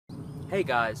Hey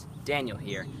guys, Daniel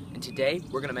here, and today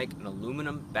we're going to make an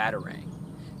aluminum batarang.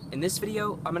 In this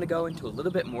video, I'm going to go into a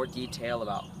little bit more detail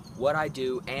about what I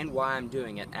do and why I'm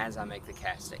doing it as I make the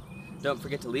casting. Don't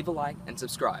forget to leave a like and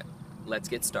subscribe. Let's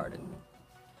get started.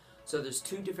 So there's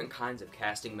two different kinds of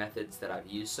casting methods that I've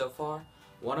used so far.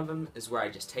 One of them is where I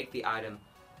just take the item,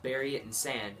 bury it in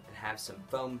sand, and have some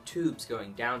foam tubes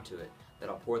going down to it that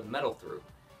I'll pour the metal through.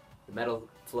 The metal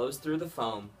flows through the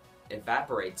foam,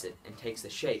 evaporates it, and takes the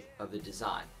shape of the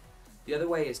design. The other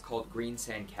way is called green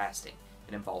sand casting.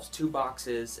 It involves two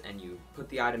boxes, and you put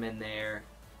the item in there,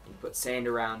 and you put sand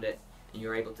around it, and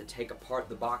you're able to take apart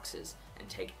the boxes and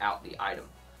take out the item.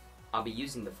 I'll be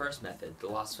using the first method, the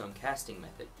lost foam casting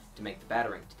method, to make the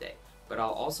batarang today, but I'll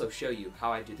also show you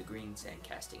how I do the green sand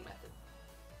casting method.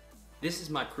 This is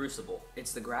my crucible.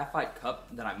 It's the graphite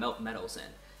cup that I melt metals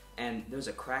in, and there's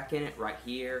a crack in it right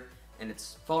here, and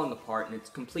it's falling apart and it's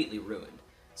completely ruined.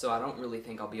 So I don't really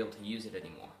think I'll be able to use it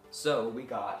anymore. So we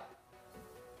got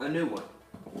a new one.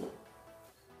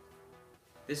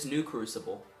 This new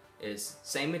crucible is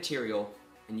same material,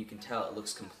 and you can tell it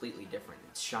looks completely different.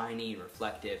 It's shiny and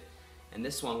reflective, and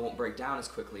this one won't break down as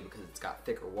quickly because it's got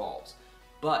thicker walls.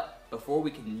 But before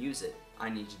we can use it, I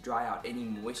need to dry out any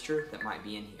moisture that might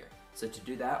be in here. So to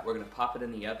do that, we're going to pop it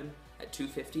in the oven at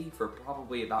 250 for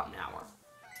probably about an hour.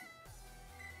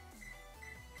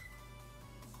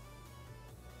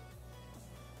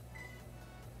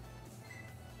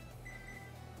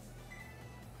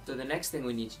 So the next thing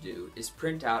we need to do is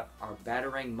print out our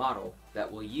batarang model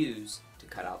that we'll use to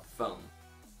cut out the foam.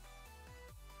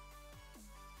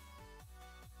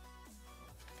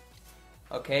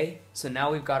 Okay, so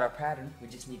now we've got our pattern. We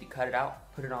just need to cut it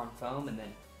out, put it on foam, and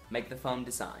then make the foam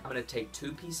design. I'm going to take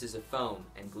two pieces of foam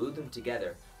and glue them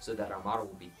together so that our model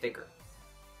will be thicker.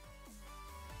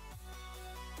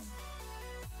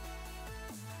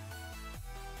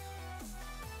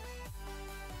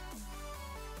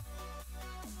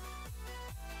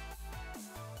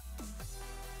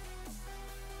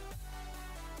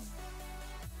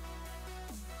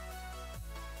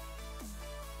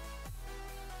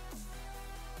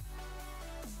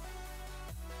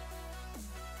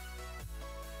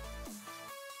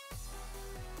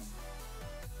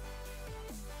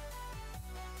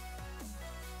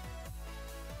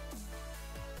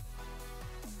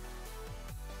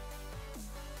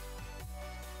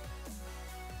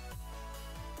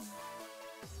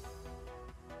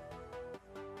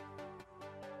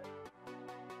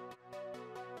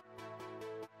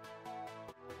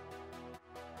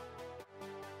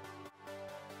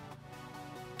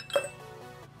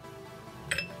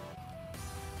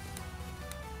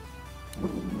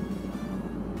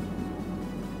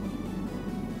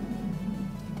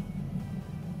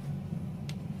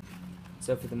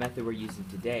 So for the method we're using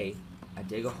today, I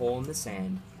dig a hole in the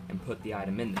sand and put the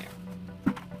item in there.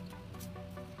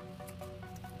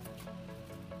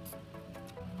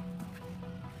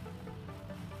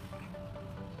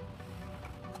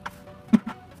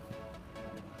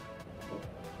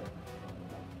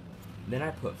 Then I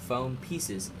put foam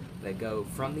pieces that go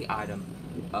from the item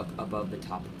up above the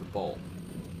top of the bowl.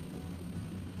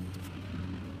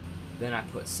 Then I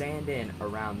put sand in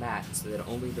around that so that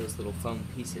only those little foam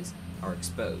pieces are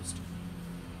exposed.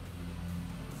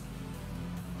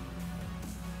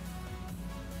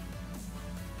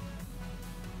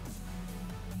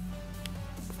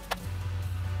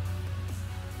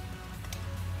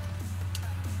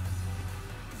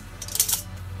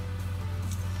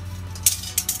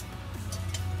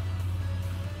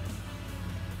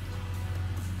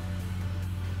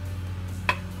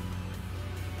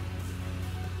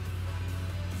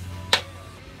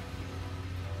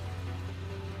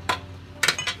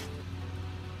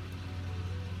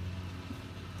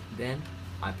 Then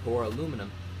I pour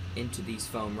aluminum into these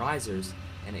foam risers,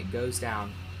 and it goes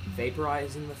down,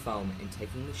 vaporizing the foam and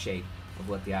taking the shape of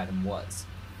what the item was.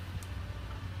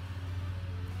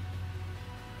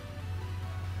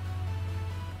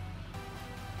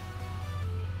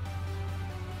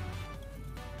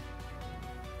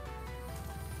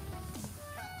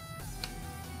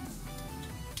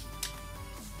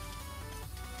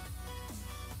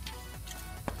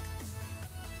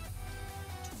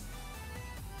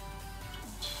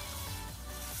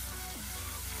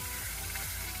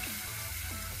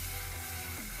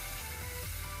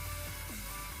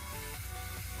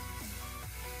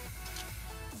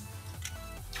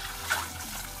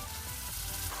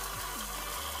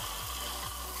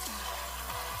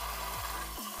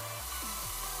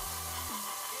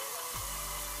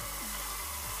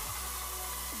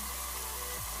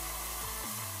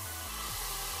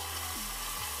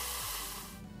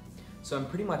 So I'm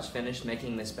pretty much finished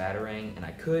making this Batarang, and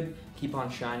I could keep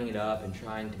on shining it up and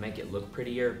trying to make it look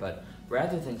prettier, but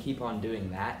rather than keep on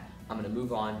doing that, I'm going to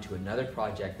move on to another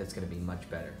project that's going to be much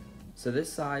better. So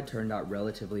this side turned out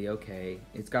relatively okay.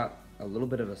 It's got a little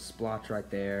bit of a splotch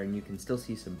right there, and you can still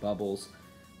see some bubbles,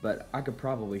 but I could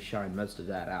probably shine most of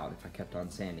that out if I kept on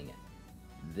sanding it.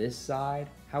 This side,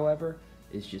 however,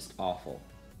 is just awful.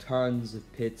 Tons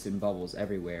of pits and bubbles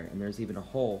everywhere, and there's even a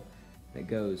hole that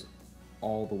goes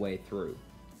all the way through.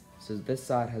 So this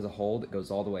side has a hole that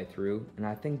goes all the way through, and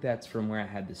I think that's from where I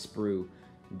had the sprue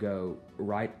go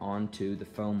right onto the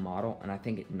foam model, and I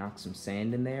think it knocked some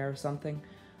sand in there or something.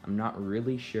 I'm not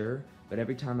really sure, but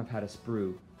every time I've had a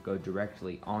sprue go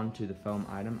directly onto the foam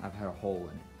item, I've had a hole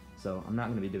in it. So I'm not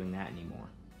going to be doing that anymore.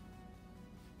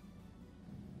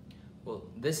 Well,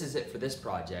 this is it for this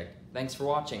project. Thanks for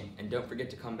watching, and don't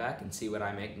forget to come back and see what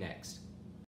I make next.